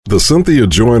The Cynthia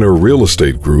Joyner Real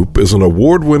Estate Group is an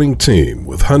award-winning team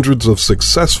with hundreds of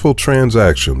successful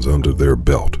transactions under their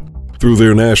belt. Through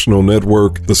their national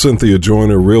network, the Cynthia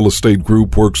Joyner Real Estate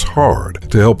Group works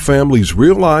hard to help families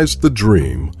realize the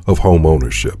dream of home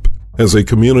ownership. As a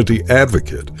community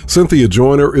advocate, Cynthia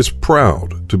Joyner is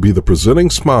proud to be the presenting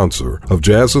sponsor of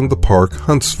Jazz in the Park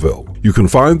Huntsville. You can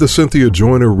find the Cynthia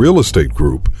Joyner Real Estate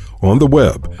Group on the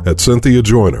web at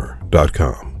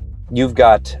cynthiajoyner.com. You've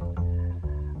got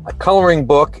a coloring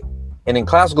book, and in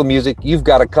classical music, you've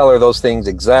got to color those things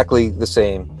exactly the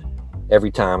same every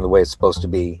time, the way it's supposed to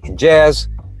be. In jazz,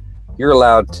 you're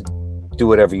allowed to do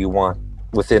whatever you want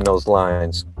within those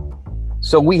lines.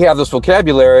 So we have this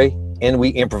vocabulary and we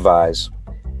improvise.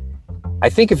 I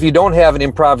think if you don't have an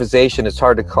improvisation, it's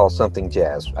hard to call something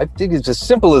jazz. I think it's as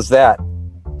simple as that,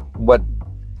 what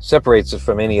separates it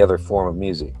from any other form of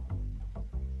music.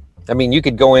 I mean, you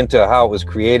could go into how it was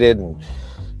created and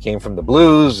came from the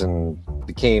blues and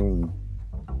became,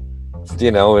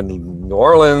 in New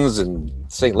Orleans and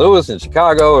St. Louis and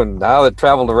Chicago, and now it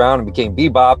traveled around and became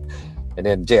bebop and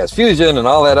then jazz fusion and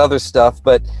all that other stuff.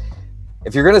 But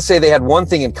if you're going to say they had one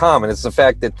thing in common, it's the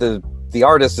fact that the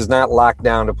artist is not locked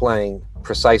down to playing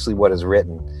precisely what is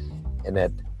written, and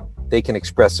that they can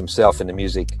express themselves in the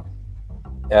music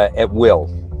at will.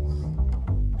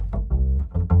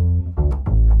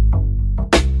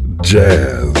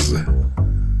 Jazz.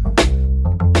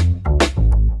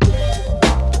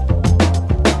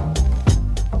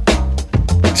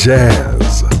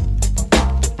 Jazz.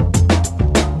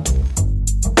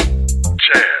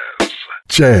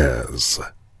 Jazz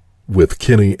with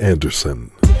Kenny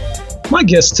Anderson. My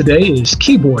guest today is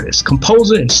keyboardist,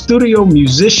 composer, and studio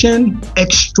musician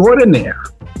extraordinaire,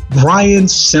 Brian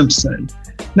Simpson.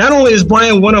 Not only is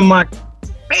Brian one of my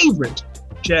favorite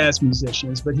jazz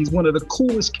musicians, but he's one of the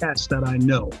coolest cats that I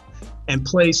know and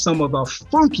plays some of the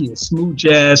funkiest smooth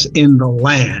jazz in the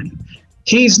land.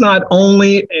 He's not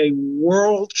only a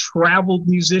world-traveled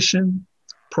musician,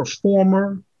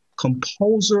 performer,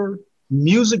 composer,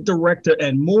 music director,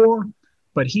 and more,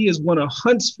 but he is one of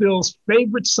Huntsville's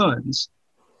favorite sons,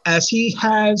 as he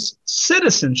has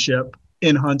citizenship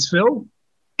in Huntsville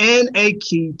and a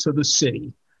key to the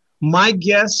city. My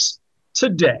guest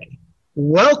today,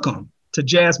 welcome to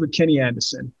Jazz with Kenny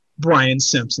Anderson, Brian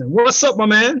Simpson. What's up, my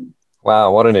man?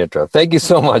 Wow, what an intro. Thank you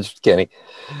so much, Kenny.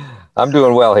 I'm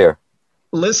doing well here.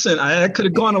 Listen, I could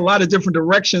have gone a lot of different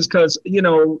directions because,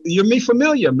 you're me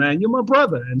familiar, man. You're my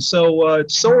brother. And so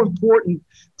it's so important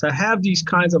to have these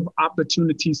kinds of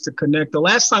opportunities to connect. The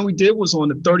last time we did was on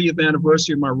the 30th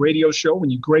anniversary of my radio show when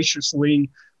you graciously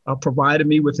provided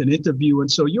me with an interview.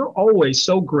 And so you're always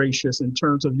so gracious in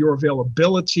terms of your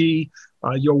availability,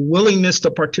 your willingness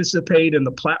to participate in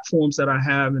the platforms that I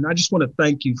have. And I just want to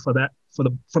thank you for that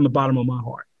from the bottom of my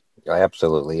heart.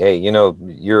 Absolutely. Hey,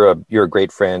 you're a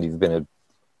great friend. You've been a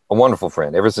wonderful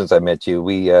friend. Ever since I met you,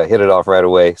 we hit it off right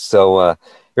away. So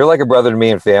you're like a brother to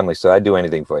me and family. So I'd do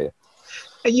anything for you.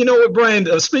 And you know what,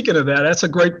 Brian, speaking of that, that's a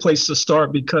great place to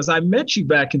start because I met you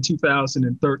back in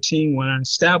 2013 when I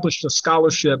established a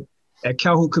scholarship at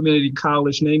Calhoun Community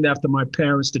College named after my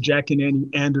parents, the Jack and Annie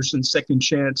Anderson Second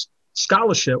Chance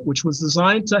Scholarship, which was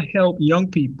designed to help young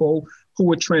people who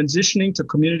were transitioning to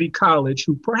community college,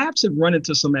 who perhaps had run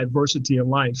into some adversity in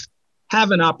life, have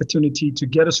an opportunity to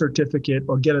get a certificate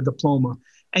or get a diploma.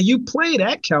 And you played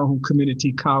at Calhoun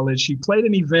Community College. You played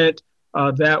an event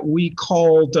that we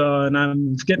called, and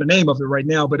I'm forgetting the name of it right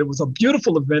now, but it was a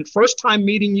beautiful event. First time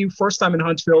meeting you, first time in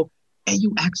Huntsville, and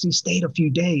you actually stayed a few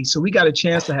days. So we got a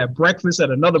chance to have breakfast at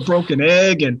Another Broken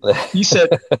Egg. And you said,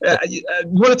 you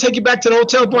want to take you back to the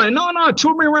hotel, Brian? No,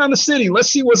 tour me around the city. Let's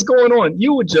see what's going on.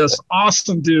 You were just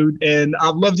awesome, dude. And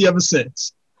I've loved you ever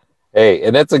since. Hey,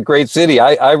 and that's a great city.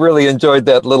 I really enjoyed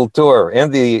that little tour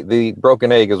and the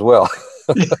Broken Egg as well.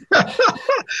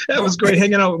 That was great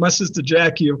hanging out with my sister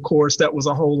Jackie, of course. That was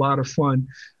a whole lot of fun.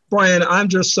 Brian, I'm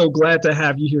just so glad to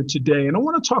have you here today. And I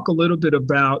want to talk a little bit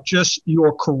about just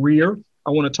your career. I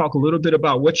want to talk a little bit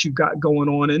about what you've got going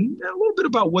on and a little bit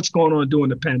about what's going on during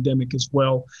the pandemic as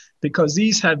well, because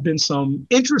these have been some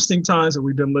interesting times that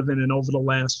we've been living in over the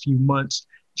last few months.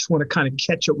 Just want to kind of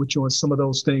catch up with you on some of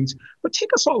those things, but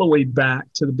take us all the way back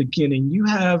to the beginning. You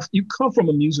come from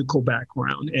a musical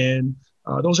background, and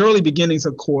those early beginnings,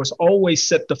 of course, always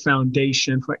set the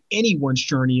foundation for anyone's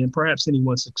journey and perhaps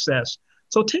anyone's success.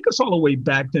 So take us all the way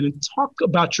back then and talk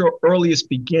about your earliest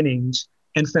beginnings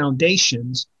and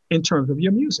foundations in terms of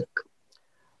your music.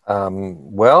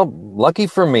 Well, lucky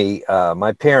for me,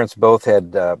 my parents both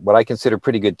had what I consider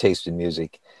pretty good taste in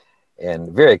music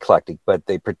and very eclectic, but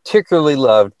they particularly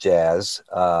loved jazz.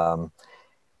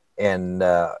 And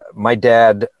my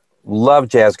dad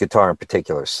loved jazz guitar in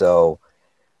particular. So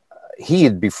he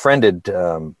had befriended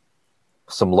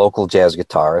some local jazz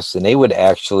guitarists, and they would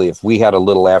actually, if we had a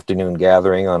little afternoon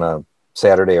gathering on a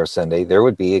Saturday or Sunday, there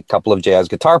would be a couple of jazz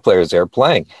guitar players there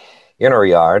playing in our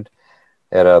yard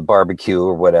at a barbecue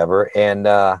or whatever. And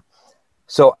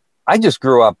so I just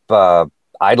grew up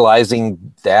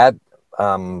idolizing that.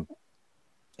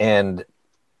 And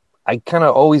I kind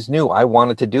of always knew I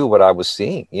wanted to do what I was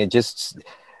seeing. And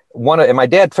my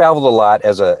dad traveled a lot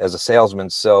as a salesman,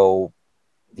 so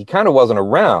he kind of wasn't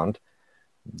around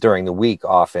during the week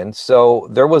often. So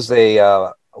there was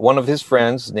one of his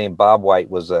friends named Bob White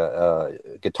was a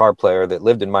guitar player that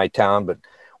lived in my town, but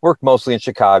worked mostly in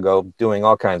Chicago, doing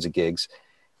all kinds of gigs,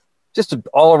 just an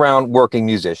all around working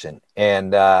musician.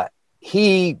 And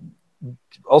he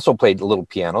also played a little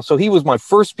piano. So he was my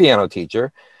first piano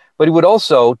teacher, but he would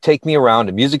also take me around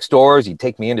to music stores. He'd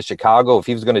take me into Chicago if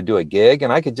he was going to do a gig,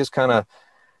 and I could just kind of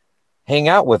hang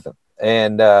out with him.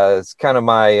 And it's kind of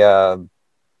my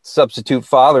substitute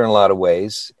father in a lot of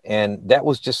ways. And that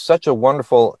was just such a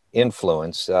wonderful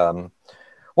influence.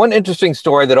 One interesting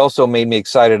story that also made me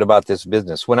excited about this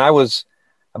business. When I was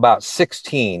about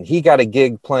 16, he got a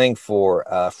gig playing for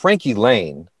Frankie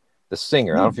Laine, the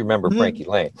singer. I don't know if you remember Frankie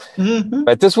Laine,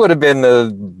 but this would have been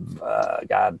the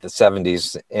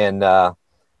 70s. And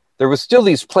there was still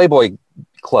these Playboy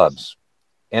clubs,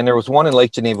 and there was one in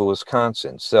Lake Geneva,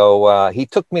 Wisconsin. So he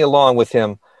took me along with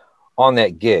him on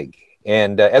that gig.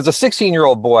 And as a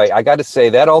 16-year-old boy, I got to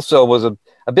say that also was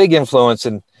a big influence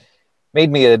and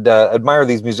made me admire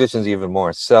these musicians even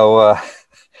more. So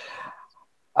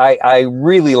I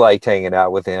really liked hanging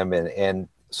out with him. And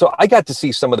so I got to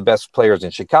see some of the best players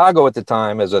in Chicago at the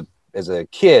time as a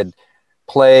kid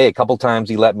play. A couple times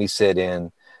he let me sit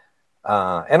in.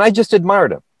 And I just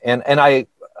admired him. And I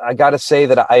got to say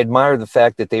that I admired the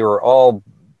fact that they were all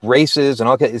races and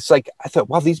all. It's like, I thought,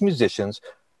 wow, these musicians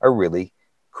are really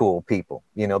cool people,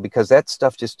 because that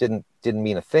stuff just didn't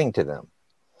mean a thing to them.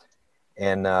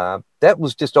 And that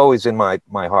was just always in my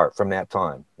heart from that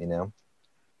time,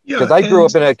 because I grew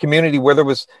up in a community where there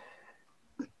was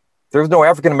no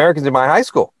African Americans in my high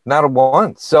school, not a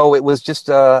one. So it was just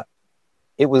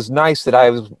it was nice that I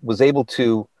was able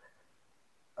to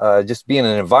just be in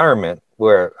an environment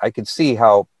where I could see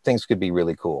how things could be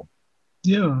really cool.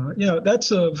 Yeah,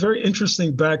 that's a very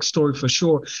interesting backstory for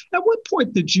sure. At what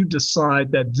point did you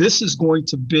decide that this is going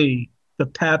to be the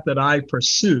path that I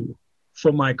pursue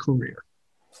for my career?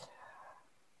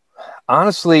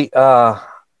 Honestly,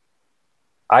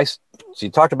 you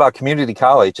talked about community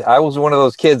college. I was one of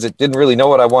those kids that didn't really know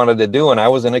what I wanted to do, and I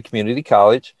was in a community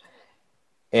college,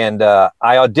 and I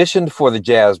auditioned for the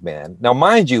jazz band. Now,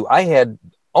 mind you, I had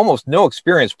almost no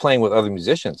experience playing with other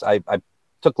musicians. I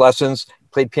took lessons,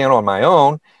 played piano on my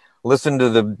own, listened to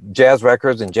the jazz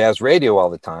records and jazz radio all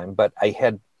the time, but I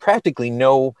had practically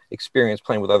no experience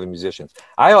playing with other musicians.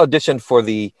 I auditioned for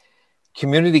the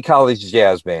community college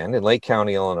jazz band in Lake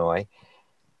County, Illinois,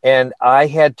 and I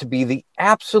had to be the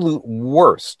absolute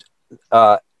worst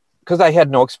because I had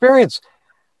no experience.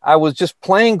 I was just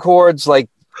playing chords, like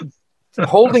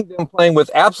holding them, playing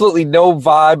with absolutely no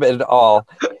vibe at all.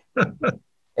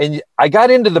 And I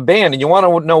got into the band, and you want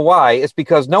to know why? It's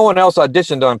because no one else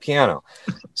auditioned on piano.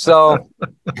 So,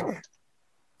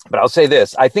 but I'll say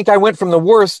this. I think I went from the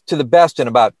worst to the best in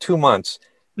about 2 months,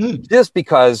 just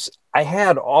because I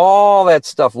had all that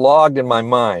stuff logged in my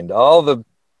mind, all the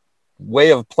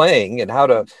way of playing and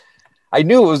I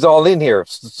knew it was all in here.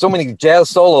 So many jazz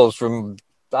solos from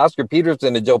Oscar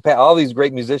Peterson to Joe Pass, all these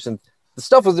great musicians. The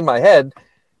stuff was in my head,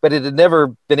 but it had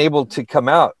never been able to come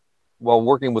out while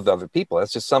working with other people.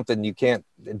 That's just something you can't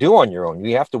do on your own.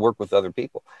 You have to work with other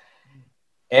people.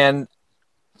 And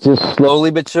just slowly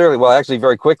but surely, well, actually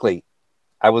very quickly,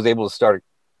 I was able to start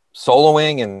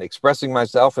soloing and expressing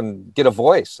myself and get a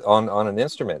voice on an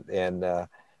instrument. And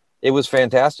it was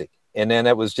fantastic. And then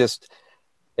it was just,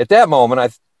 at that moment, I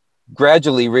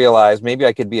gradually realized maybe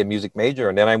I could be a music major.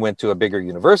 And then I went to a bigger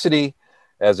university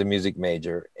as a music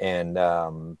major.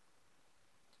 And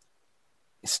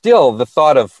still the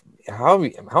thought of, how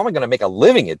am I going to make a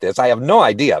living at this? I have no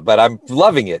idea, but I'm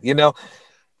loving it, And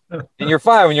you're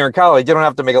fine when you're in college. You don't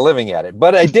have to make a living at it.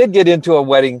 But I did get into a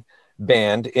wedding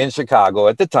band in Chicago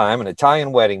at the time, an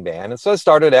Italian wedding band. And so I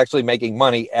started actually making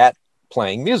money at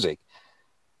playing music.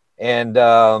 And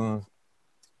then,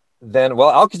 well,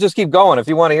 I'll just keep going if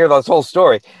you want to hear this whole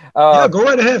story. Yeah, go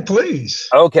right ahead, please.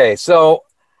 Okay, so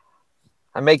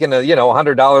I'm making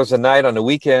 $100 a night on the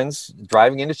weekends,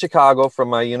 driving into Chicago from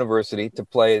my university to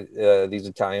play these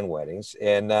Italian weddings.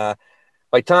 And by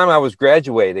the time I was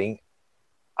graduating,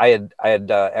 I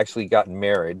had actually gotten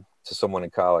married to someone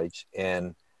in college,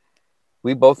 and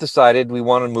we both decided we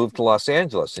want to move to Los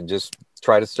Angeles and just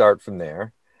try to start from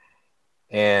there.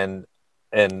 And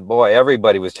boy,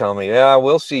 everybody was telling me, yeah,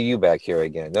 we'll see you back here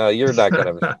again. No, you're not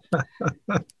going to.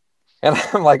 And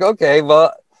I'm like, okay,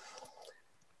 well,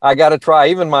 I got to try.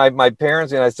 Even my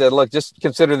parents, and I said, look, just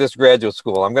consider this graduate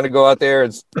school. I'm going to go out there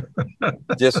and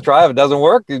just try. If it doesn't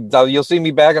work, you'll see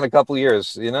me back in a couple of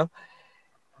years, you know?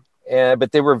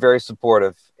 But they were very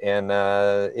supportive. And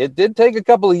it did take a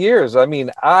couple of years. I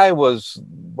mean, I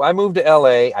moved to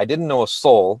LA. I didn't know a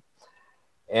soul.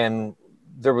 And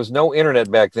there was no internet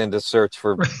back then to search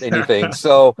for anything.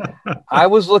 So I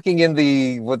was looking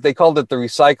in what they called it, the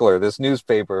Recycler, this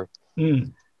newspaper.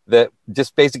 That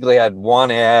just basically had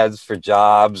want ads for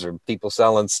jobs or people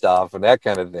selling stuff and that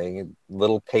kind of thing,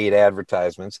 little paid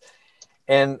advertisements.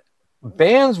 And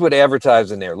bands would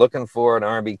advertise in there looking for an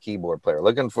R&B keyboard player,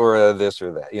 looking for this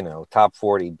or that, you know, top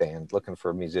 40 band, looking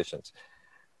for musicians.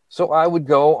 So I would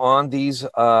go on these,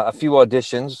 a few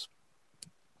auditions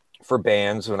for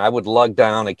bands, and I would lug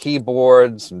down a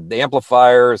keyboard, some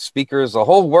amplifier, speakers, the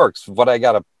whole works of what I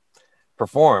got to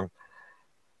perform.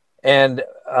 And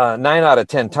 9 out of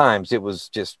 10 times it was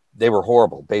just, they were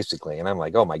horrible basically. And I'm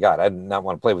like, oh my God, I did not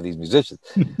want to play with these musicians.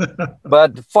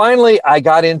 But finally I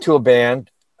got into a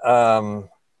band that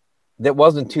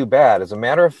wasn't too bad. As a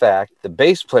matter of fact, the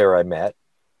bass player I met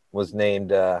was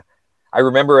named, I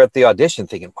remember at the audition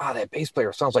thinking, wow, that bass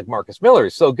player sounds like Marcus Miller.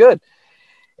 He's so good.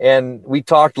 And we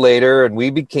talked later and we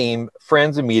became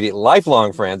friends immediately,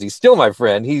 lifelong friends. He's still my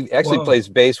friend. He actually plays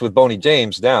bass with Boney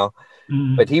James now.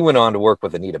 But he went on to work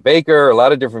with Anita Baker, a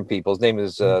lot of different people. His name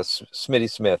is Smitty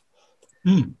Smith.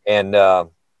 And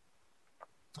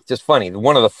just funny.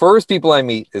 One of the first people I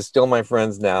meet is still my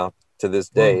friends now to this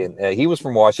day. And he was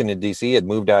from Washington, D.C., had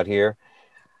moved out here.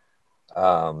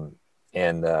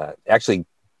 And actually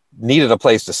needed a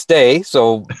place to stay.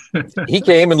 So he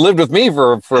came and lived with me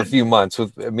for a few months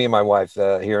with me and my wife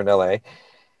here in L.A.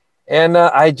 And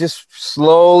I just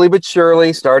slowly but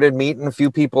surely started meeting a few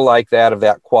people like that, of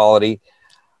that quality.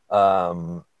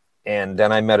 And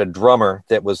then I met a drummer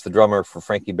that was the drummer for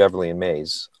Frankie Beverly and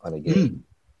Maze on a gig.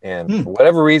 And for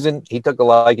whatever reason, he took a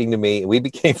liking to me. We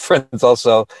became friends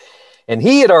also. And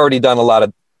he had already done a lot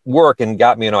of work and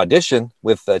got me an audition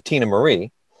with Tina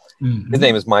Marie. His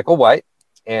name is Michael White.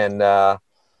 And that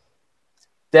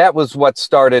was what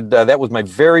started, that was my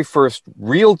very first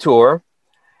real tour.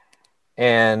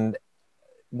 And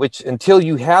which, until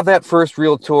you have that first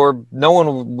real tour, no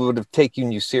one would have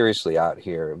taken you seriously out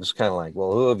here. It was kind of like,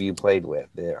 well, who have you played with?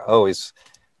 They're always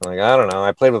like, I don't know.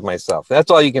 I played with myself.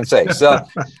 That's all you can say. So,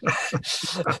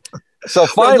 so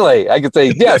finally I could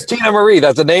say, yes, Tina Marie,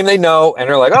 that's a name they know. And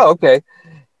they're like, oh, okay.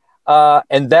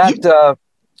 And that,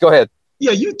 go ahead.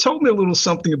 Yeah, you told me a little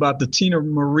something about the Tina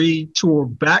Marie tour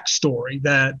backstory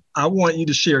that I want you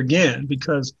to share again,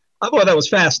 because I thought that was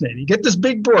fascinating. You get this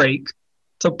big break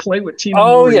to play with Tina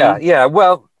Marie. Oh, yeah.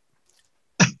 Well,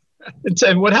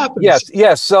 and what happened?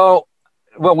 Yes. So,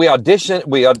 well, we audition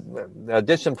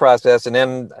process, and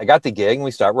then I got the gig and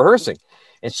we start rehearsing.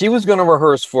 And she was going to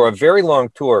rehearse for a very long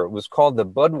tour. It was called the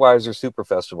Budweiser Super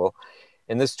Festival.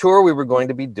 And this tour we were going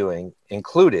to be doing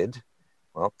included,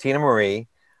 well, Tina Marie,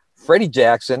 Freddie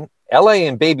Jackson, L.A.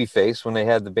 and Babyface when they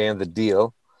had the band The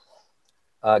Deal,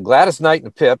 Gladys Knight and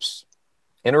the Pips,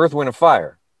 and Earth, Wind &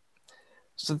 Fire.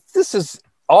 So this is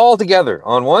all together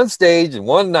on one stage in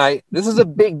one night. This is a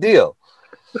big deal.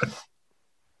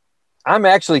 I'm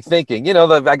actually thinking, you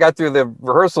know, I got through the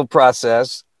rehearsal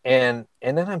process, and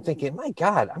then I'm thinking, my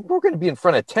God, we're going to be in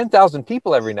front of 10,000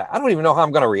 people every night. I don't even know how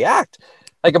I'm going to react.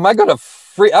 Like, am I going to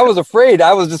freeze? I was afraid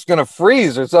I was just going to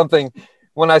freeze or something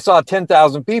when I saw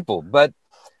 10,000 people. But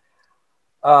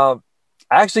I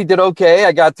actually did okay.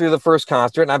 I got through the first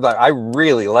concert, and I'm like, I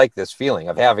really like this feeling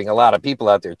of having a lot of people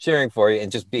out there cheering for you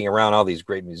and just being around all these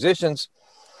great musicians.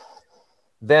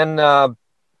 Then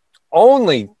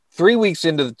only 3 weeks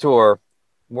into the tour,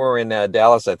 we're in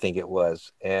Dallas, I think it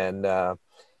was, and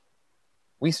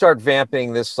we start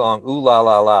vamping this song, Ooh La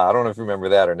La La. I don't know if you remember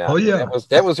that or not. Oh, yeah.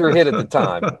 That was her hit at the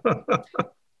time.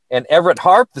 And Everett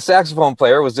Harp, the saxophone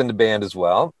player, was in the band as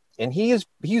well. And he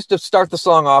used to start the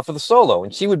song off with a solo,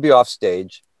 and she would be off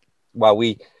stage while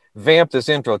we vamped this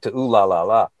intro to Ooh La La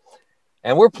La.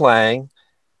 And we're playing.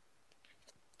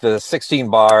 The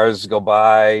 16 bars go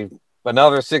by,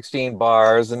 another 16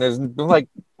 bars, and I'm like,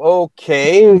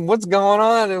 okay, what's going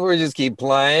on? And we just keep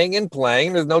playing and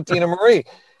playing. There's no Tina Marie.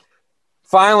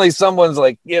 Finally, someone's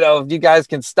like, you know, you guys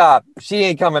can stop. She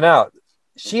ain't coming out.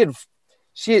 She had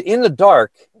in the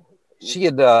dark.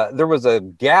 There was a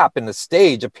gap in the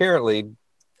stage, apparently,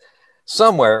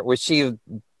 somewhere where she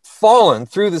fallen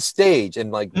through the stage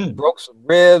and like broke some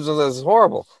ribs. It was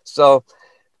horrible. So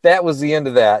that was the end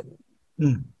of that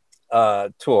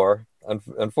tour,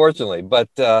 unfortunately. But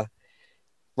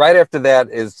right after that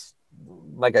is,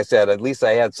 like I said, at least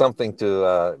I had something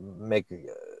to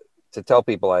to tell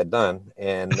people I had done.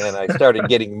 And then I started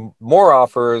getting more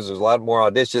offers. There's a lot more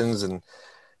auditions, and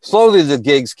slowly the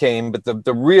gigs came. But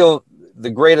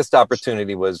the greatest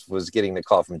opportunity was getting the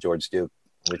call from George Duke,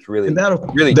 which really.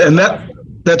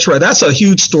 That's right. That's a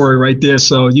huge story right there.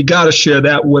 So you got to share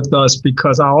that with us,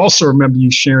 because I also remember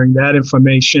you sharing that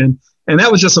information. And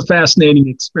that was just a fascinating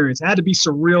experience. It had to be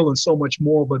surreal and so much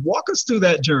more. But walk us through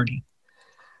that journey.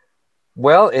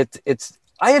 Well,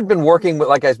 I had been working with,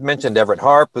 like I mentioned, Everett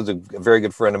Harp was a very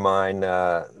good friend of mine.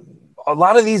 A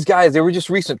lot of these guys, they were just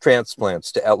recent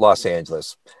transplants to Los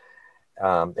Angeles.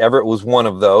 Everett was one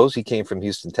of those. He came from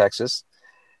Houston, Texas.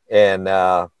 And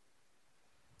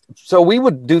so we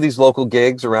would do these local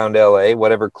gigs around LA,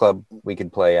 whatever club we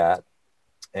could play at.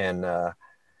 And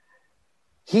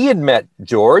he had met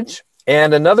George,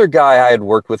 and another guy I had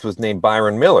worked with was named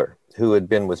Byron Miller, who had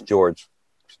been with George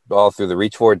all through the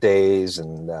Reach For It days.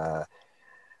 And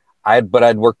I'd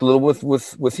worked a little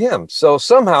with him. So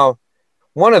somehow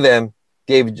one of them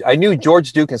I knew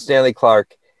George Duke and Stanley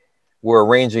Clarke were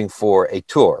arranging for a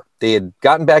tour. They had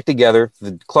gotten back together,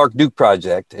 the Clarke Duke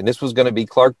Project, and this was going to be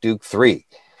Clarke Duke 3.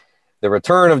 The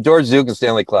return of George Duke and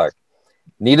Stanley Clarke.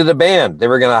 Needed a band. They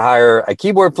were going to hire a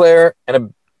keyboard player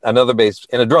and another bass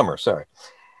and a drummer. Sorry.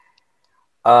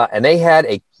 And they had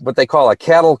what they call a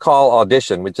cattle call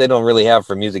audition, which they don't really have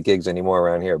for music gigs anymore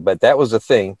around here. But that was a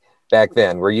thing back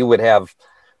then, where you would have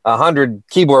 100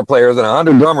 keyboard players and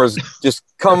 100 drummers just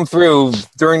come through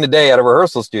during the day at a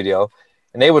rehearsal studio,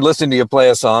 and they would listen to you play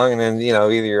a song, and then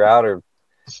either you're out or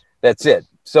that's it.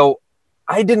 So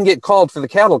I didn't get called for the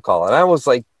cattle call, and I was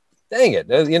like, dang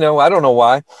it, I don't know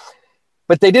why,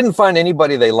 but they didn't find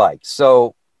anybody they liked.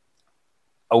 So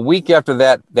a week after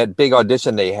that big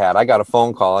audition they had, I got a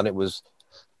phone call, and it was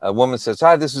a woman says,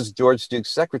 "Hi, this is George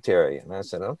Duke's secretary." And I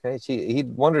said, "Okay." He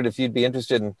wondered if you'd be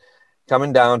interested in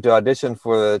coming down to audition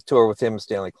for the tour with him and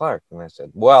Stanley Clarke. And I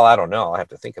said, "Well, I don't know. I'll have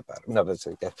to think about it." No, that's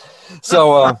okay.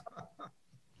 So,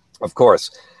 of course.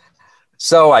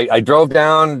 So I drove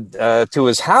down to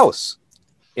his house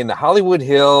in the Hollywood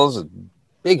Hills, a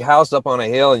big house up on a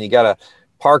hill, and you got to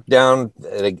park down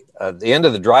at the end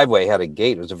of the driveway had a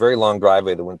gate. It was a very long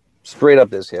driveway that went straight up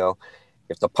this hill.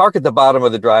 You have to park at the bottom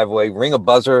of the driveway, ring a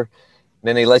buzzer, and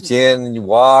then they let you in, and you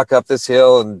walk up this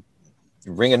hill and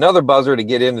ring another buzzer to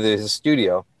get into his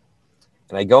studio.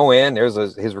 And I go in, there's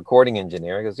his recording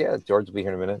engineer. He goes, "Yeah, George will be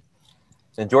here in a minute."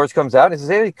 And George comes out and he says,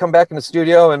 "Hey, come back in the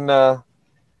studio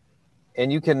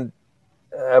and you can,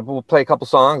 we'll play a couple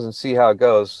songs and see how it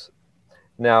goes."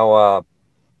 Now,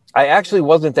 I actually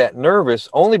wasn't that nervous,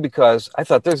 only because I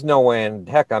thought there's no way in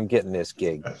heck I'm getting this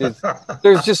gig.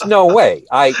 There's just no way.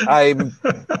 I'm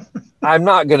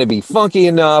not going to be funky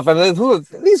enough. I mean,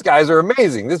 these guys are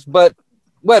amazing. But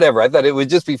whatever. I thought it would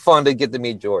just be fun to get to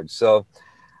meet George. So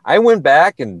I went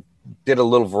back and did a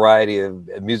little variety of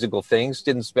musical things.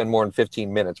 Didn't spend more than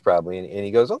 15 minutes probably. And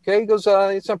he goes, "Okay." He goes,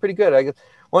 "It sounds pretty good." I go,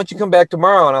 "Why don't you come back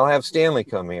tomorrow and I'll have Stanley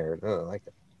come here?"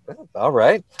 All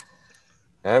right.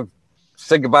 I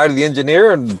said goodbye to the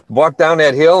engineer and walked down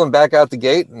that hill and back out the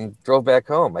gate and drove back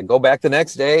home. I go back the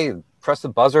next day, press the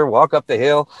buzzer, walk up the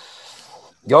hill,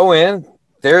 go in.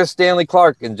 There's Stanley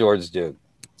Clarke and George Duke.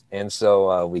 And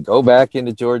so we go back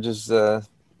into George's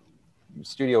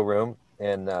studio room,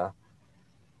 and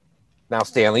now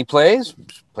Stanley play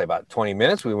about 20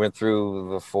 minutes. We went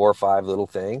through the 4 or 5 little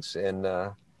things, and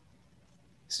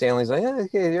Stanley's like, "Yeah,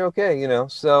 okay, you're okay,"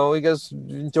 So he goes,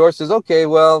 George says, "Okay,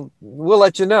 well, we'll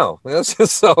let you know."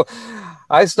 So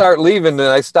I start leaving, and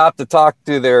I stopped to talk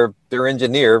to their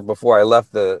engineer before I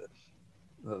left the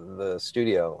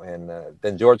studio. And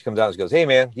then George comes out and goes, "Hey,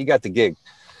 man, you got the gig."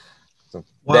 So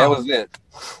wow. That was it.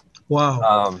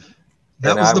 Wow.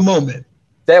 That was the moment.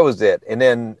 That was it. And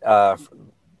then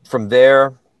from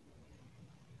there,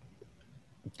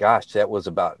 gosh, that was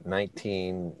about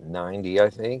 1990, I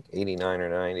think, 89 or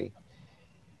 90.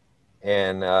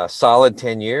 And solid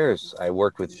 10 years I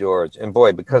worked with George. And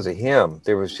boy, because of him,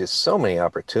 there was just so many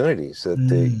opportunities that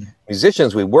the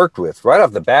musicians we worked with, right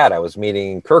off the bat, I was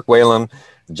meeting Kirk Whalum,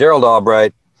 Gerald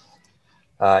Albright,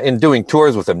 in doing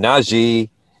tours with them, Najee,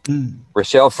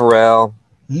 Rochelle Farrell,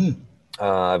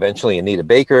 eventually Anita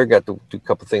Baker, got to do a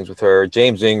couple things with her,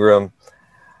 James Ingram,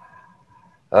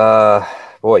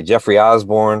 Jeffrey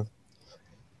Osborne.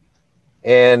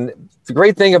 And the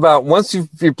great thing about once you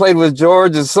played with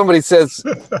George is somebody says,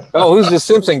 "Oh, who's this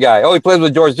Simpson guy? Oh, he plays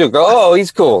with George Duke. Oh,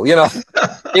 he's cool."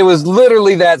 It was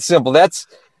literally that simple. That's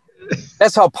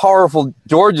That's how powerful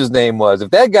George's name was.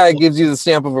 If that guy gives you the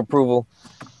stamp of approval,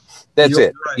 that's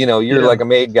it. Right. You're like a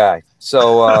made guy.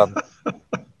 So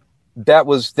that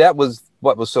was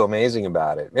what was so amazing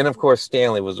about it. And of course,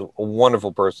 Stanley was a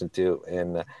wonderful person too.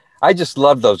 And I just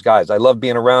loved those guys. I loved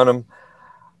being around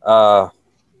them.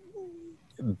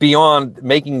 Beyond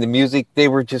making the music, they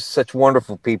were just such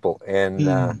wonderful people. And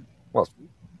well,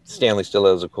 Stanley still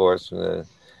is, of course.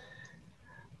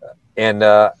 And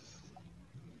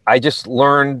I just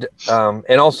learned,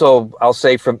 and also I'll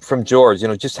say from George,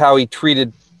 just how he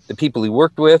treated the people he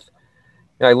worked with.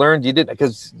 And I learned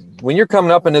because when you're coming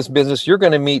up in this business, you're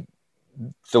going to meet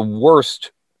the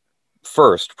worst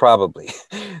first, probably.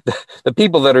 the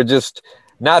people that are just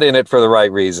not in it for the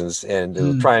right reasons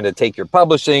and trying to take your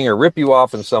publishing or rip you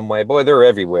off in some way. Boy, they're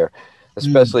everywhere,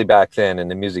 especially back then in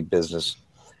the music business.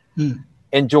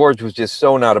 And George was just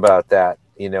so not about that.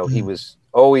 He was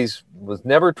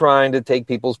never trying to take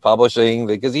people's publishing,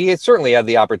 because he certainly had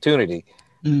the opportunity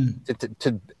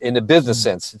to in a business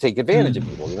sense, to take advantage of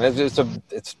people.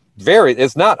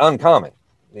 It's not uncommon.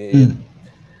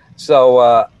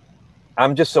 So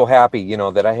I'm just so happy,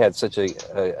 that I had such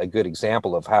a good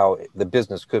example of how the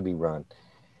business could be run,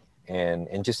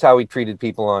 and just how he treated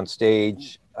people on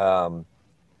stage. And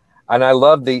I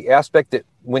love the aspect that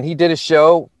when he did a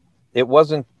show, it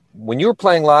wasn't, when you were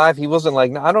playing live, he wasn't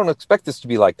like, no, I don't expect this to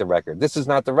be like the record. This is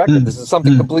not the record. This is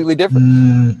something completely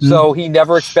different. So he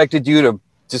never expected you to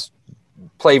just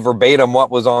play verbatim what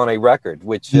was on a record,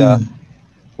 which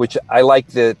I like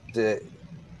that,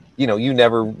 you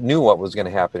never knew what was going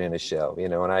to happen in a show,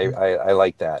 and I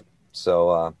like that.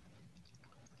 So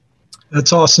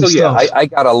that's awesome stuff. Yeah, I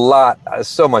got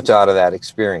so much out of that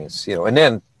experience, and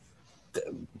then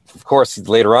of course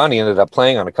later on he ended up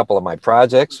playing on a couple of my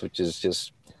projects, which is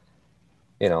just,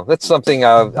 that's something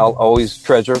I'll always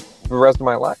treasure for the rest of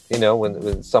my life.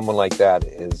 When someone like that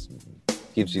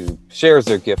shares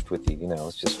their gift with you,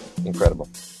 it's just incredible.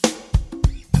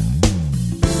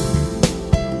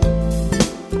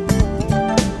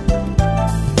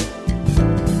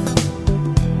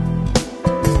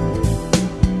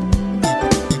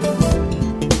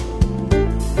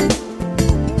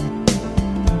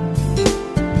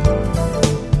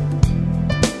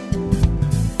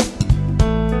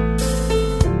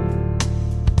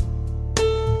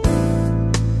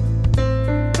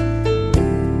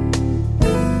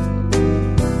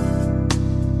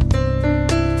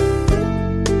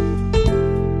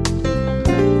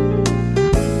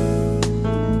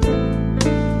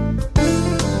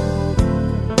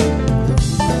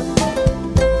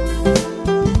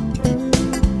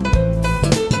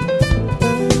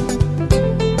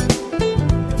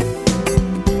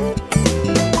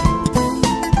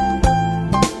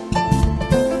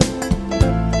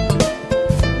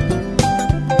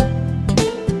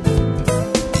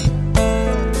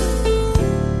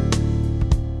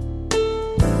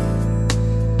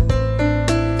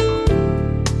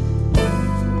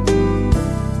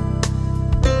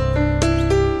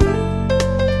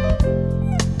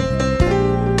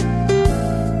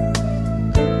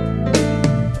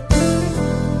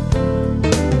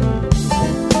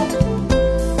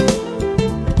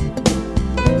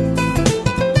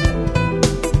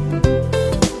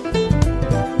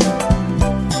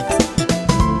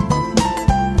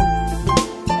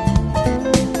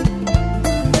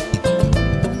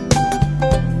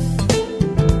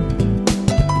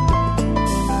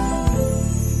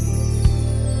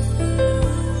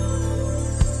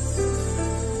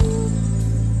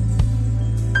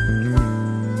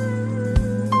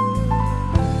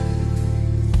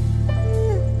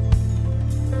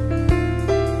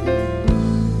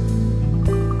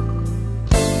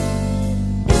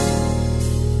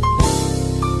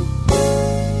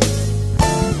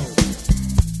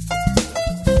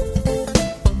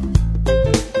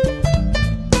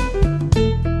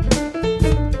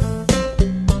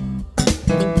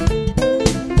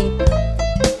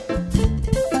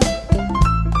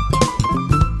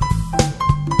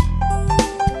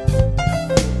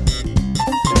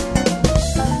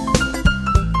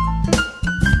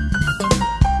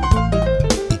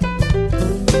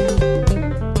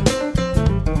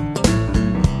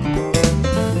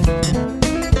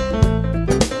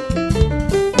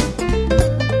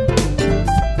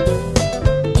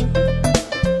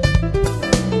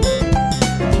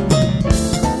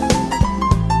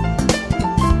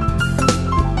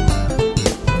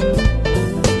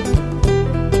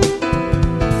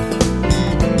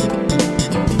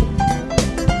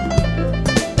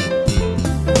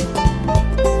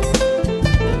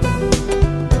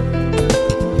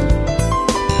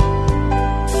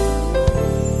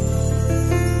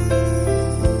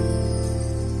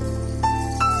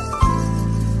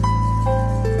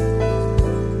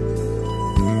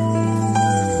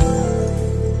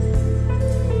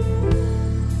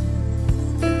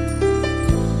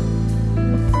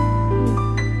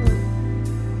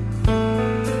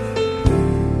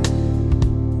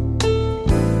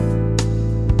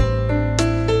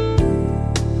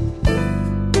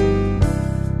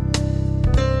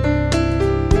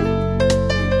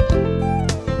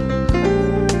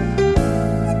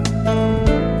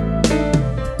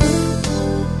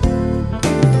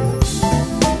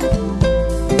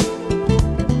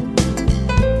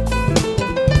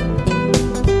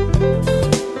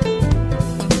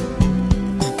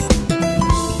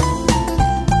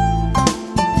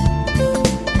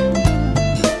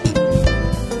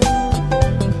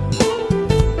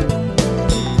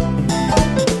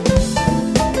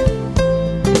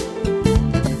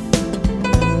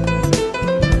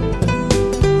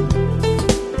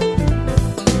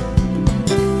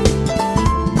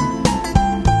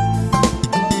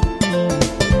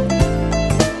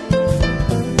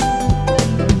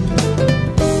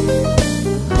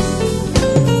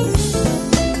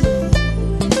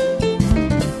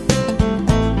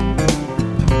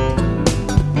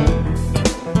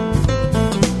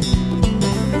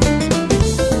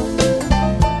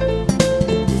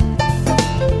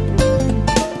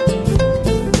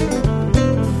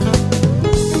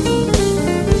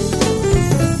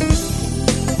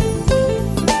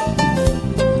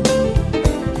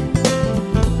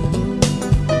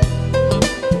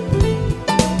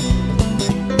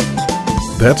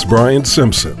 That's Brian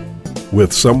Simpson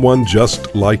with Someone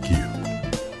Just Like You.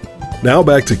 Now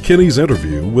back to Kenny's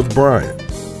interview with Brian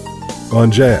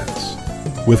on Jazz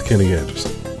with Kenny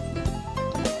Anderson.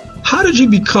 How did you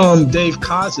become Dave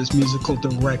Kaz's musical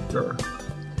director?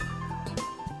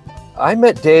 I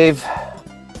met Dave,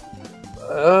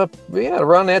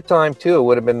 around that time too. It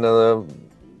would have been the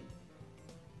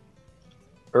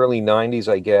early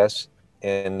 90s, I guess.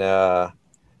 And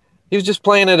he was just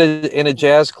playing in a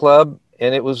jazz club.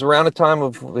 And it was around the time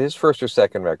of his first or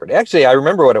second record. Actually, I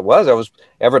remember what it was.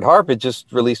 Everett Harp had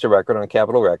just released a record on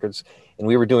Capitol Records, and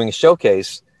we were doing a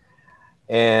showcase.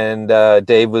 And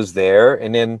Dave was there,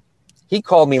 and then he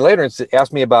called me later and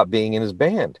asked me about being in his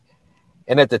band.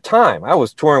 And at the time, I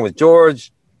was touring with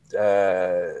George,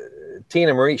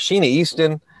 Tina Marie, Sheena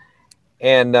Easton,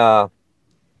 and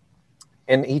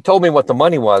he told me what the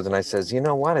money was, and I says, you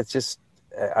know what? It's just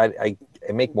I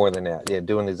make more than that,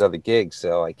 doing these other gigs,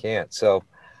 so I can't. So,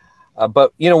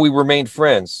 but we remained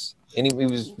friends, and he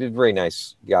was a very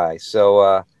nice guy.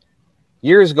 So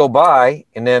years go by,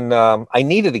 and then I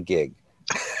needed a gig.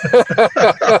 So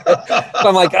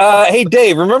I'm like, hey,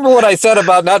 Dave, remember what I said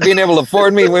about not being able to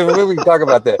afford me? We can talk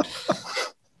about that.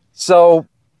 So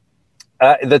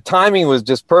the timing was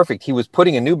just perfect. He was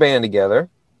putting a new band together.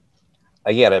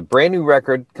 He had a brand new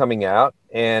record coming out,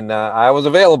 and I was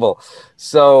available.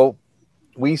 So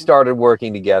we started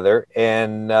working together,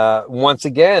 and once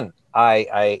again,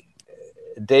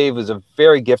 Dave was a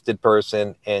very gifted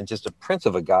person and just a prince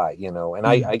of a guy, and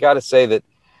I got to say that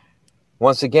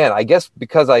once again, I guess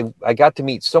because I got to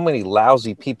meet so many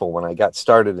lousy people when I got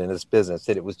started in this business,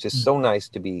 that it was just so nice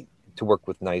to work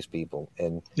with nice people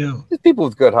and just people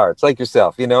with good hearts like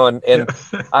yourself, and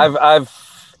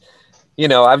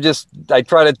I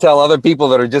try to tell other people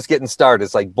that are just getting started,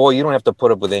 it's like, boy, you don't have to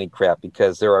put up with any crap,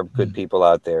 because there are good people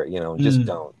out there, just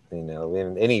don't,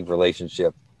 in any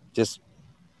relationship, just,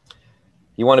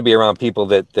 you want to be around people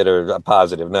that are a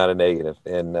positive, not a negative.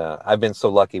 And I've been so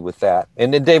lucky with that.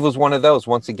 And then Dave was one of those.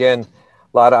 Once again,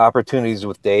 a lot of opportunities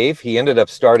with Dave. He ended up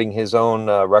starting his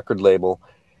own record label,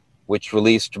 which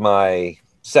released my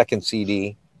second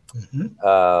CD,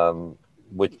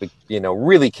 which,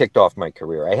 really kicked off my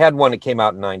career. I had one that came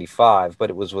out in 95, but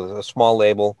it was with a small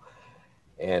label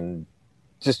and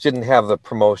just didn't have the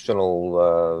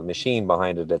promotional machine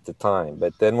behind it at the time.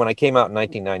 But then when I came out in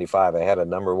 1995, I had a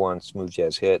 #1 smooth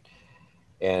jazz hit.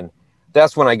 And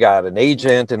that's when I got an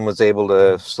agent and was able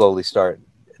to slowly start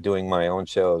doing my own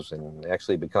shows and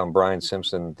actually become Brian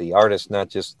Simpson, the artist, not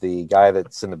just the guy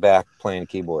that's in the back playing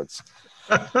keyboards.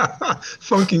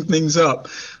 Funking things up.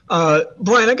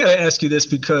 Brian, I got to ask you this,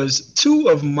 because two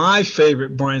of my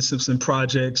favorite Brian Simpson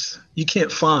projects you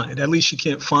can't find. At least you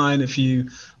can't find if you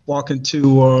walk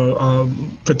into a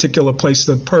particular place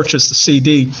to purchase the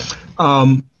CD.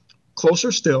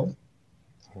 Closer Still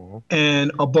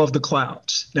and Above the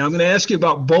Clouds. Now, I'm going to ask you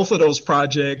about both of those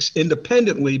projects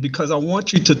independently, because I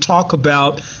want you to talk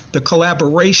about the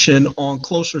collaboration on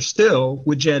Closer Still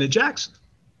with Janet Jackson.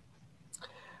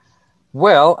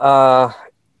 Well,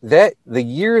 the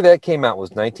year that came out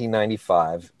was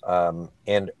 1995,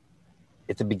 and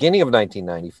at the beginning of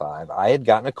 1995, I had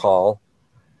gotten a call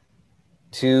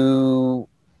to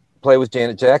play with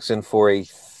Janet Jackson for a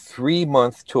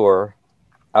 3-month tour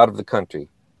out of the country.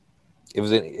 It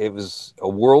was a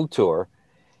world tour,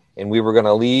 and we were going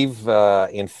to leave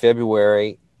in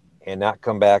February and not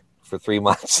come back for 3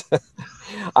 months.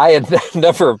 I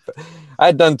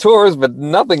had done tours, but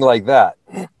nothing like that.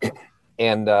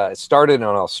 And it started in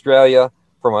Australia.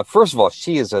 First of all,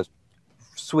 she is a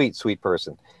sweet, sweet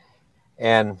person.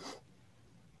 And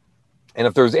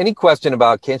if there's any question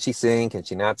about can she sing, can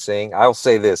she not sing, I'll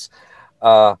say this.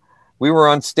 We were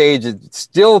on stage,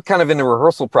 still kind of in the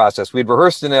rehearsal process. We'd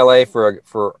rehearsed in LA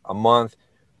for a month,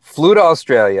 flew to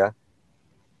Australia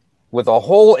with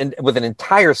an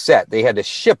entire set. They had to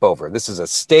ship over. This is a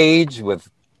stage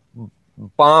with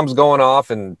bombs going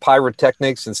off and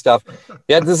pyrotechnics and stuff.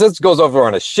 Yeah, this goes over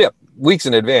on a ship weeks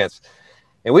in advance.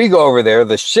 And we go over there,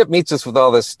 the ship meets us with all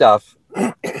this stuff,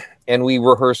 and we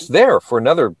rehearsed there for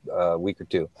another week or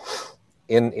two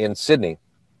in Sydney.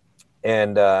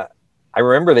 And I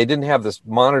remember they didn't have this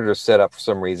monitor set up for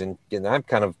some reason, and I'm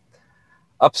kind of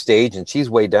upstage and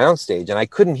she's way downstage, and I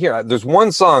couldn't hear. There's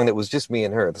one song that was just me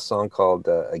and her, the song called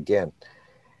Again,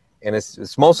 and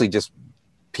it's mostly just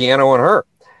piano and her,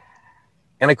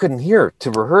 and I couldn't hear to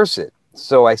rehearse it.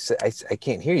 So I said, I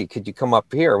can't hear you. Could you come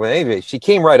up here? Well, anyway, she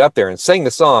came right up there and sang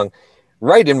the song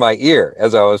right in my ear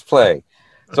as I was playing.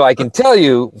 So I can tell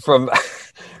you from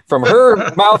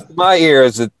her mouth to my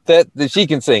ears that she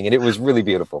can sing, and it was really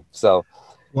beautiful. So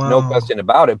wow. No question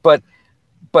about it. But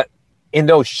in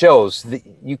those shows,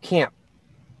 you can't.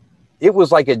 It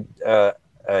was like a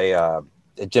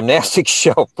gymnastics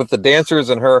show with the dancers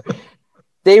and her.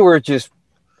 They were just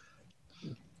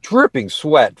dripping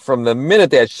sweat from the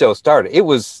minute that show started. It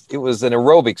was an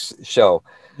aerobics show.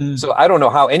 So I don't know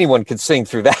how anyone could sing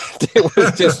through that.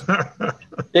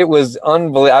 It was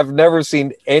unbelievable. I've never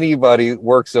seen anybody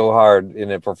work so hard in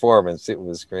a performance. It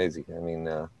was crazy. I mean,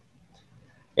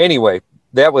 anyway,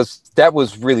 that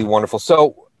was really wonderful.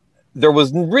 So there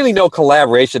was really no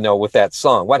collaboration though with that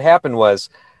song. What happened was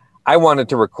I wanted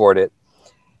to record it,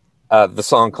 the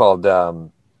song called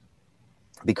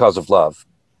Because of Love,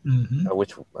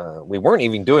 which we weren't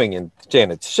even doing in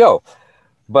Janet's show.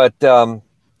 But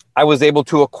I was able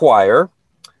to acquire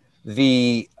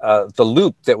the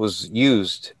loop that was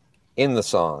used in the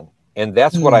song. And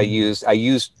that's what I used. I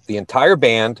used the entire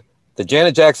band, the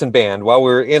Janet Jackson band, while we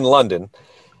were in London.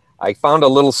 I found a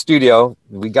little studio.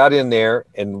 We got in there,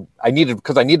 and I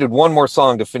needed one more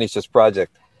song to finish this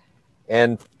project.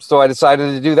 And so I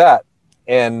decided to do that.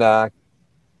 And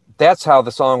that's how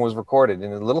the song was recorded,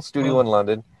 in a little studio in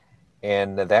London.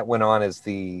 And that went on as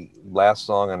the last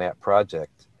song on that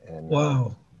project. And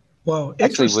Wow,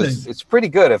 actually interesting. it's pretty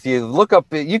good. If you look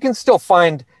up, you can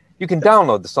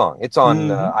download the song. It's on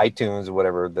iTunes or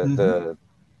whatever.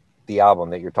 The album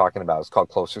that you're talking about is called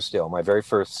Closer Still, my very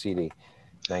first CD,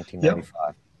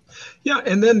 1995. Yeah,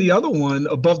 and then the other one,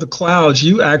 Above the Clouds,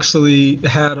 you actually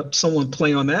had someone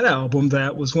play on that album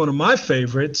that was one of my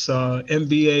favorites, former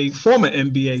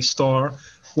NBA star,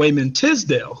 Wayman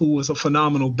Tisdale, who was a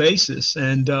phenomenal bassist.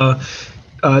 And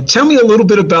tell me a little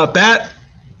bit about that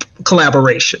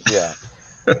collaboration. Yeah.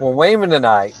 Well, Wayman and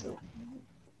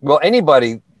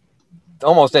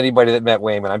almost anybody that met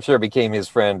Wayman, I'm sure became his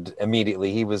friend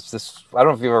immediately. He was I don't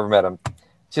know if you've ever met him.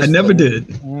 I never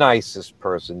did. Nicest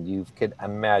person you could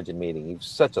imagine meeting. He was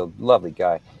such a lovely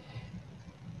guy.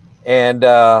 And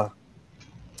well,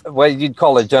 you'd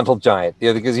call a gentle giant,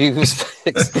 because he was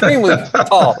extremely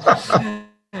tall.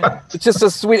 It's just so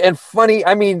sweet and funny.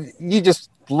 I mean, you just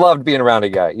loved being around a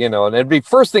guy, and it'd be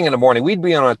first thing in the morning. We'd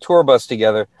be on a tour bus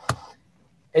together.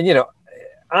 And,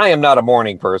 I am not a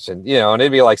morning person, and it'd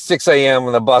be like 6 a.m.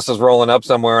 when the bus is rolling up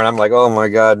somewhere. And I'm like, oh my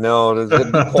God, no,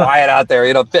 it's quiet out there.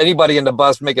 Anybody in the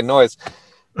bus making noise.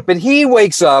 But he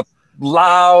wakes up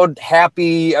loud,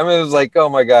 happy. I mean, it was like, oh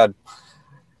my God,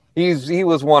 he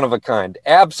was one of a kind,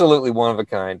 absolutely one of a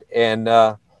kind. And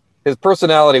his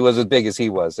personality was as big as he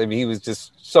was. I mean, he was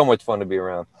just so much fun to be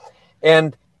around.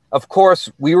 And of course,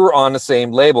 we were on the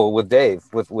same label with Dave,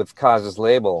 with Kaz's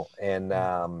label. And,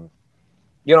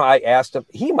 I asked him,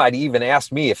 he might even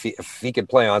ask me if he could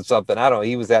play on something. I don't know.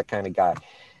 He was that kind of guy.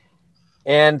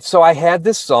 And so I had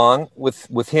this song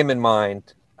with him in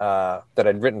mind that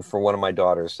I'd written for one of my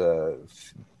daughters,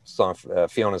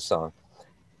 Fiona's song.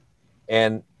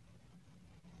 And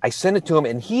I sent it to him,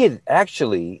 and he had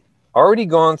actually already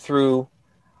gone through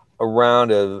a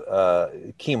round of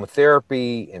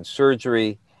chemotherapy and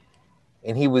surgery.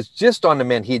 And he was just on the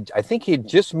mend. I think he'd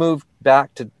just moved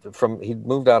back he'd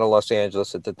moved out of Los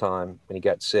Angeles at the time when he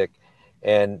got sick.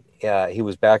 And he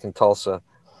was back in Tulsa.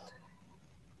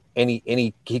 And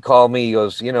he called me. He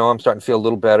goes, I'm starting to feel a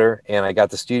little better. And I got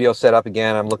the studio set up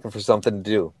again. I'm looking for something to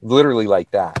do. Literally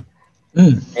like that.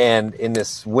 And in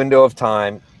this window of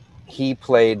time, he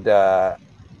played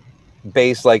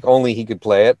bass like only he could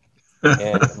play it,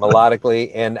 and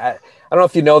melodically. And I don't know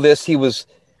if you know this, he was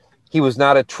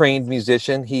not a trained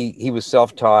musician. He was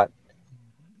self-taught,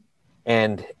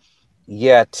 and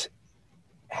yet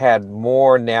had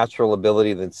more natural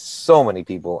ability than so many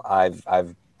people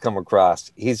I've come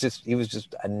across. He was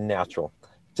just a natural,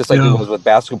 just like he was with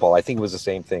basketball. I think it was the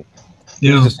same thing.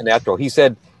 He was just a natural. He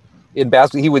said in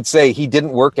basketball, he would say he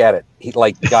didn't work at it. He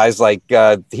like guys like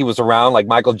he was around like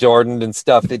Michael Jordan and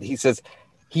stuff. That he says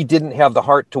he didn't have the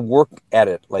heart to work at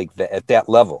it like that at that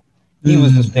level. He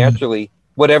was just naturally.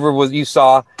 Whatever you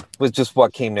saw was just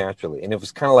what came naturally. And it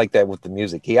was kind of like that with the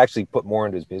music. He actually put more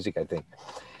into his music, I think.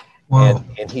 Wow.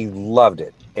 And he loved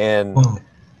it. And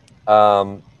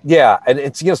and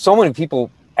it's, so many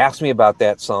people ask me about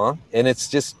that song, and it's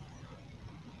just,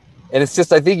 I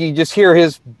think you just hear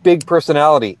his big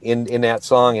personality in that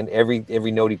song and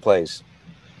every note he plays.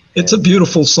 It's a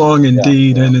beautiful song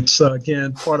indeed. And it's,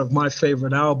 again, part of my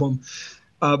favorite album.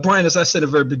 Brian, as I said at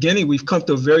the very beginning, we've come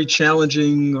through a very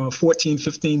challenging 14,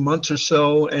 15 months or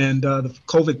so. And the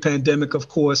COVID pandemic, of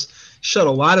course, shut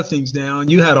a lot of things down.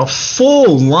 You had a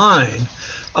full line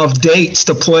of dates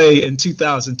to play in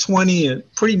 2020.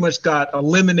 It pretty much got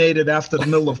eliminated after the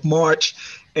middle of March.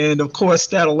 And of course,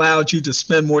 that allowed you to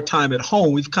spend more time at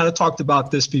home. We've kind of talked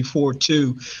about this before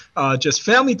too, just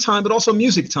family time, but also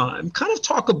music time. Kind of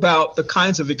talk about the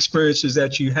kinds of experiences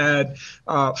that you had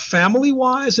family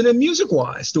wise and then music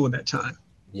wise during that time.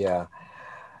 Yeah.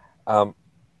 I'll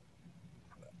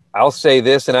say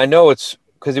this, and I know it's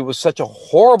because it was such a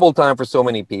horrible time for so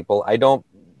many people. I don't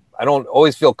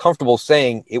always feel comfortable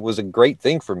saying it was a great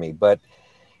thing for me, but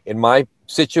in my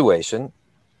situation,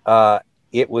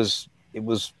 it was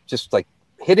just like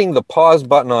hitting the pause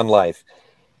button on life.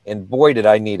 And boy, did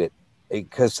I need it,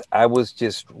 because I was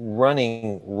just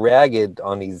running ragged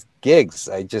on these gigs.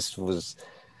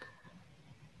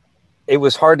 It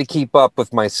was hard to keep up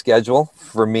with my schedule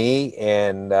for me.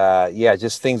 And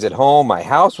just things at home. My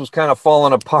house was kind of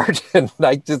falling apart and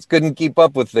I just couldn't keep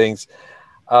up with things.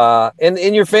 And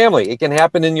in your family, it can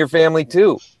happen in your family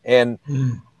too. And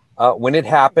when it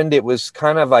happened, it was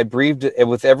kind of, I breathed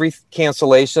with every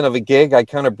cancellation of a gig. I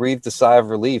kind of breathed a sigh of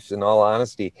relief, in all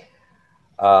honesty.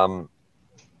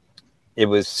 It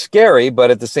was scary, but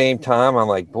at the same time, I'm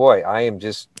like, boy, I am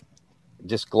just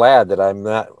glad that I'm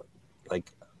not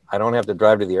I don't have to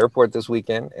drive to the airport this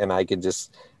weekend, and this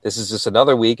is just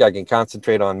another week. I can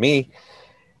concentrate on me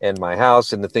and my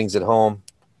house and the things at home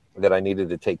that I needed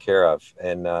to take care of.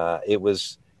 And it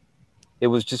was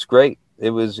just great.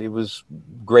 It was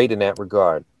great in that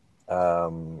regard.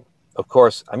 Of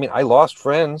course, I mean, I lost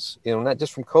friends, not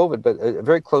just from COVID, but a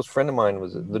very close friend of mine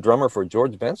was the drummer for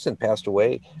George Benson, passed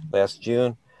away last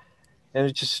June. And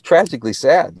it's just tragically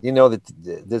sad, that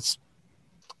this,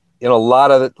 a lot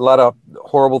of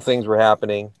horrible things were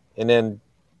happening. And then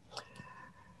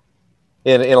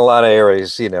in a lot of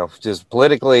areas, just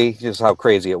politically, just how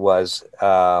crazy it was.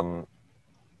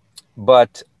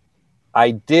 But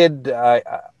I did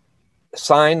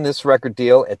sign this record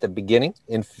deal at the beginning.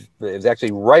 It was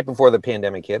actually right before the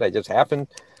pandemic hit. I just happened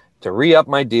to re-up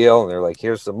my deal, and they're like,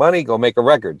 here's the money, go make a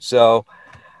record. So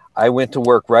I went to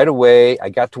work right away. I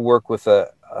got to work with a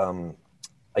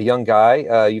young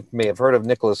guy. You may have heard of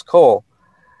Nicholas Cole,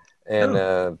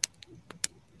 and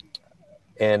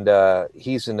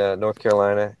he's in North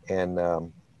Carolina,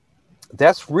 and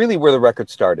that's really where the record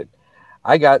started.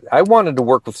 I wanted to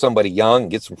work with somebody young,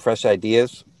 get some fresh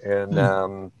ideas,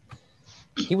 and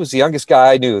he was the youngest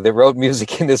guy I knew that wrote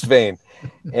music in this vein,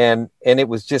 and it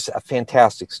was just a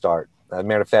fantastic start. As a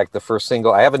matter of fact, the first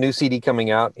single, I have a new CD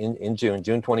coming out in June.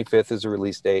 June 25th is the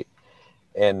release date.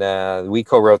 And we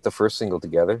co-wrote the first single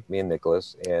together, me and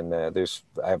Nicholas. And I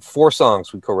have 4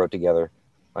 songs we co-wrote together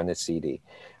on this CD.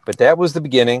 But that was the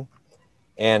beginning.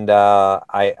 And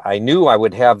I knew I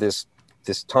would have this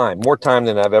time, more time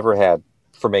than I've ever had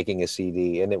for making a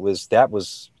CD. And that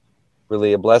was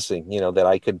really a blessing, that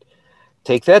I could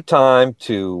take that time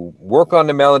to work on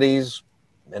the melodies,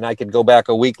 and I could go back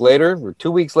a week later or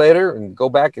 2 weeks later and go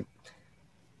back and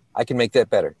I can make that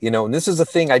better, and this is a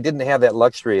thing I didn't have that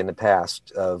luxury in the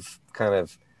past of kind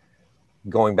of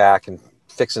going back and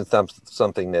fixing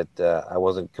something that I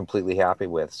wasn't completely happy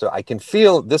with. So I can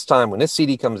feel this time when this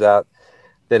CD comes out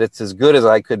that it's as good as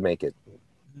I could make it.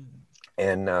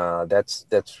 And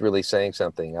that's really saying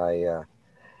something. And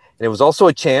it was also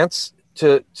a chance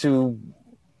to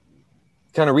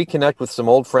kind of reconnect with some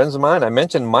old friends of mine. I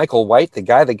mentioned Michael White, the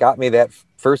guy that got me that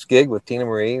first gig with Tina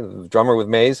Marie, the drummer with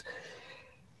Maze.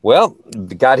 Well,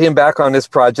 got him back on this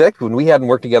project when we hadn't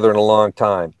worked together in a long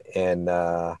time. And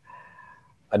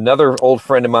another old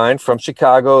friend of mine from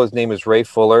Chicago, his name is Ray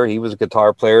Fuller. He was a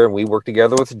guitar player, and we worked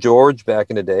together with George back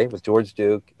in the day, with George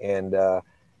Duke. And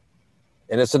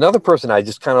it's another person I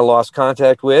just kind of lost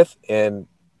contact with. And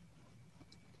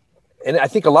I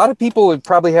think a lot of people, it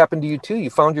probably happened to you too. You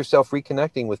found yourself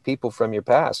reconnecting with people from your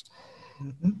past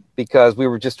because we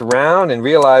were just around and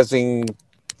realizing,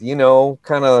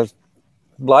 kind of,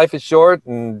 life is short,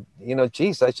 and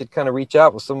geez, I should kind of reach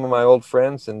out with some of my old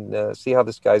friends and see how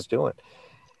this guy's doing.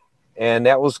 And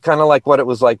that was kind of like what it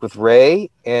was like with Ray.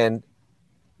 And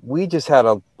we just had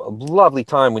a lovely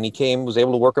time when he came, was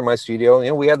able to work in my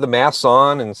studio. We had the masks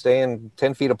on and staying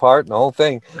 10 feet apart and the whole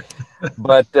thing.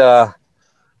 But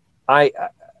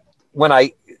when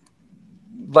I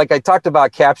talked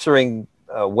about capturing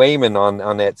Wayman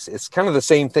on that, it's kind of the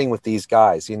same thing with these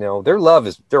guys.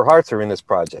 Their hearts are in this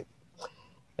project.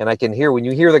 And I can hear, when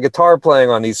you hear the guitar playing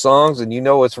on these songs and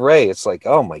it's Ray, it's like,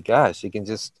 oh my gosh, you can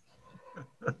just,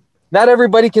 not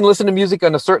everybody can listen to music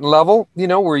on a certain level,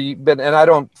 and I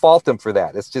don't fault them for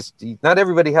that. It's just, not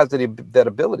everybody has that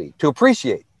ability to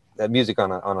appreciate that music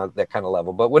on that kind of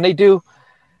level. But when they do,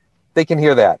 they can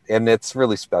hear that, and it's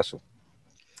really special.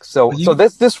 So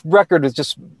this record is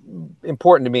just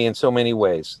important to me in so many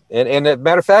ways. And as a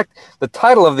matter of fact, the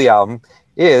title of the album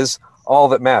is All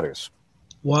That Matters.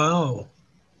 Wow.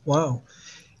 Wow.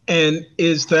 And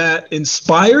is that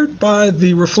inspired by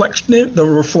the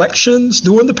reflections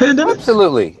during the pandemic?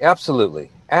 Absolutely.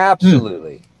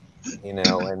 You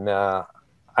know, and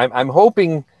I'm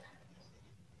hoping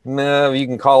you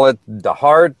can call it the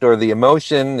heart or the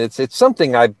emotion. It's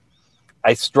something I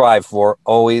strive for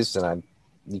always, and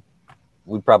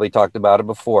we probably talked about it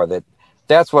before,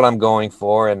 that's what I'm going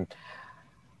for, and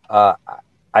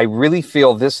I really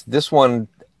feel this one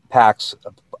packs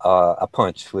a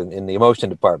punch in the emotion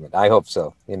department. I hope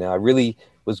so. You know, I really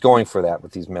was going for that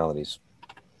with these melodies.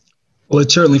 Well,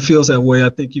 it certainly feels that way. I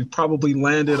think you've probably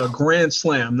landed a grand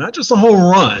slam, not just a home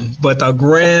run, but a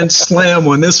grand slam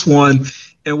on this one.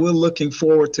 And we're looking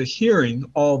forward to hearing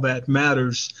All That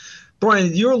Matters.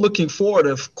 Brian, you're looking forward,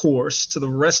 of course, to the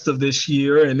rest of this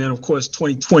year. And then, of course,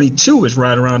 2022 is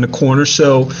right around the corner.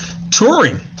 So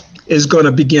touring is going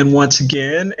to begin once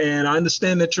again. And I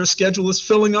understand that your schedule is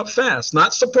filling up fast.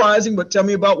 Not surprising, but tell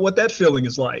me about what that feeling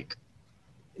is like.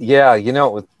 Yeah, you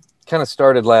know, it kind of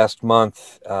started last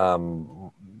month.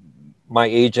 My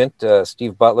agent,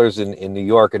 Steve Butler's in New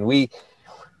York, and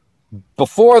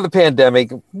before the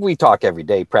pandemic, we talk every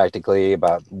day practically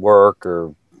about work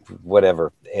or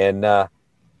whatever. And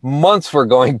months were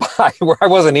going by where I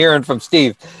wasn't hearing from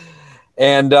Steve.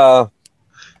 And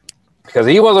because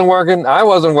he wasn't working, I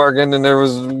wasn't working, and there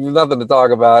was nothing to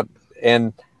talk about.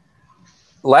 And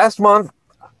last month,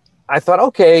 I thought,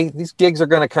 okay, these gigs are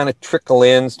going to kind of trickle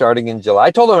in starting in July.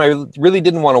 I told him I really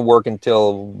didn't want to work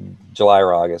until July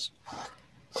or August.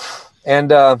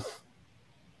 And I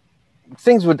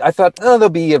thought, there'll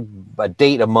be a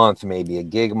date a month, maybe a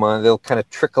gig a month. They'll kind of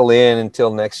trickle in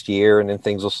until next year, and then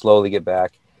things will slowly get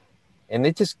back. And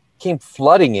it just came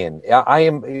flooding in.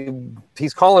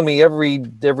 He's calling me every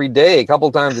day, a couple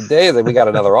times a day, that we got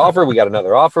another offer, we got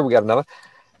another.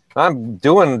 I'm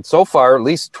doing so far at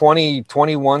least 20,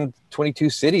 21, 22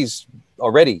 cities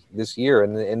already this year,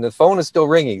 and the phone is still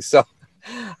ringing. So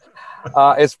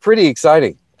it's pretty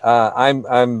exciting.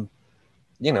 I'm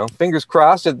fingers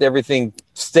crossed that everything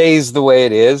stays the way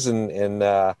it is, and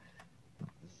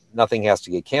nothing has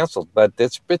to get canceled. But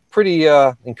it's pretty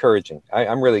encouraging.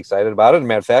 I'm really excited about it. As a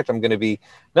matter of fact, I'm going to be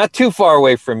not too far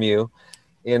away from you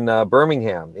in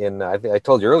Birmingham. I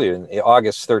told you earlier, in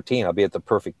August 13, I'll be at the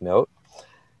Perfect Note.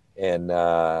 And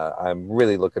I'm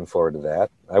really looking forward to that.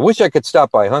 I wish I could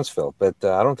stop by Huntsville, but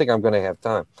I don't think I'm going to have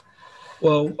time.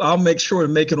 Well, I'll make sure to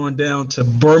make it on down to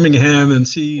Birmingham and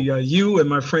see you and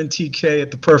my friend TK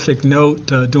at the Perfect Note,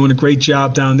 doing a great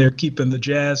job down there, keeping the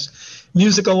jazz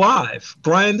music alive.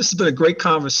 Brian, this has been a great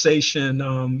conversation.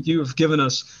 You have given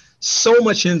us so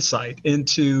much insight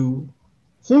into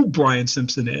who Brian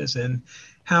Simpson is and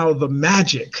how the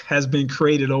magic has been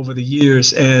created over the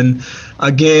years. And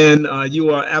again,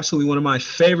 you are absolutely one of my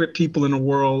favorite people in the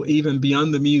world, even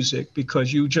beyond the music,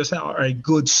 because you just are a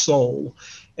good soul.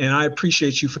 And I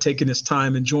appreciate you for taking this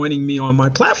time and joining me on my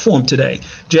platform today,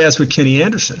 Jazz with Kenny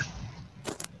Anderson.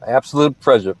 Absolute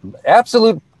pleasure.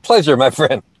 Absolute pleasure, my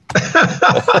friend.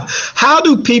 How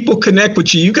do people connect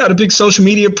with you? You got a big social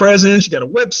media presence, you got a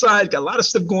website, you got a lot of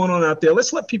stuff going on out there.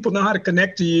 Let's let people know how to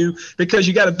connect to you, because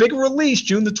you got a big release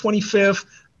June the 25th,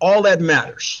 All That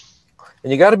Matters.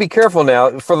 And you got to be careful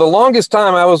now. For the longest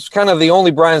time, I was kind of the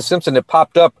only Brian Simpson that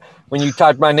popped up when you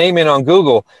typed my name in on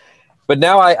Google. But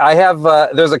now I have,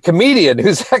 there's a comedian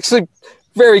who's actually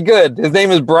very good. His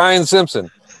name is Brian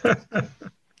Simpson.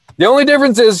 The only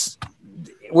difference is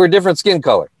we're different skin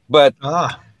color, but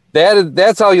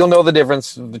that's how you'll know the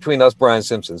difference between us Brian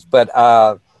Simpsons.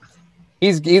 But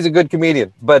he's a good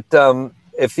comedian. But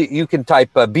if you can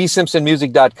type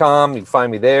bsimpsonmusic.com, you can find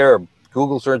me there, or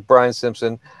Google search Brian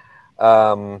Simpson.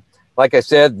 Like I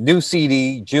said, new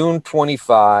CD, June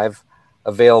 25,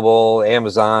 available,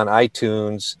 Amazon,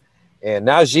 iTunes. And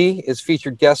Najee is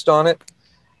featured guest on it.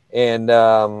 And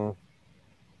that's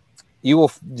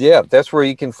where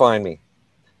you can find me.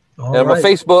 And I'm on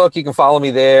Facebook. You can follow me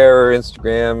there,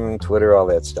 Instagram, Twitter, all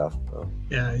that stuff. So.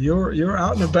 Yeah, you're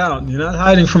out and about. You're not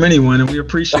hiding from anyone, and we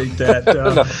appreciate that.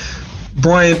 No.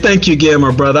 Brian, thank you again,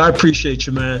 my brother. I appreciate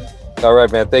you, man. All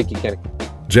right, man. Thank you, Kenny.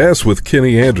 Jazz with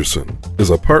Kenny Anderson is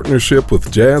a partnership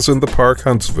with Jazz in the Park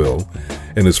Huntsville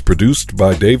and is produced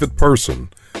by David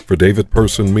Person for David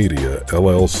Person Media,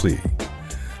 LLC.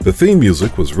 The theme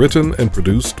music was written and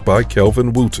produced by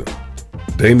Kelvin Wooten.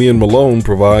 Damian Malone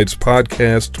provides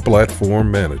podcast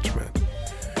platform management.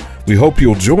 We hope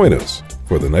you'll join us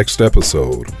for the next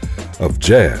episode of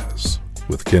Jazz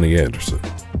with Kenny Anderson.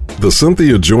 The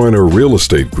Cynthia Joyner Real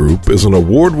Estate Group is an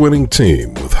award-winning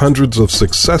team with hundreds of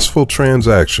successful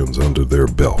transactions under their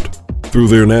belt. Through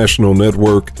their national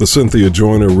network, the Cynthia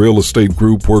Joyner Real Estate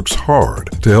Group works hard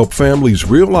to help families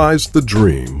realize the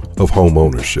dream of home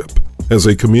ownership. As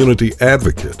a community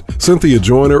advocate, Cynthia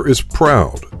Joyner is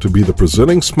proud to be the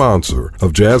presenting sponsor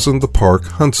of Jazz in the Park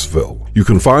Huntsville. You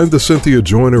can find the Cynthia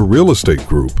Joyner Real Estate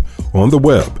Group on the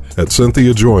web at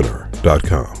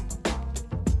cynthiajoyner.com.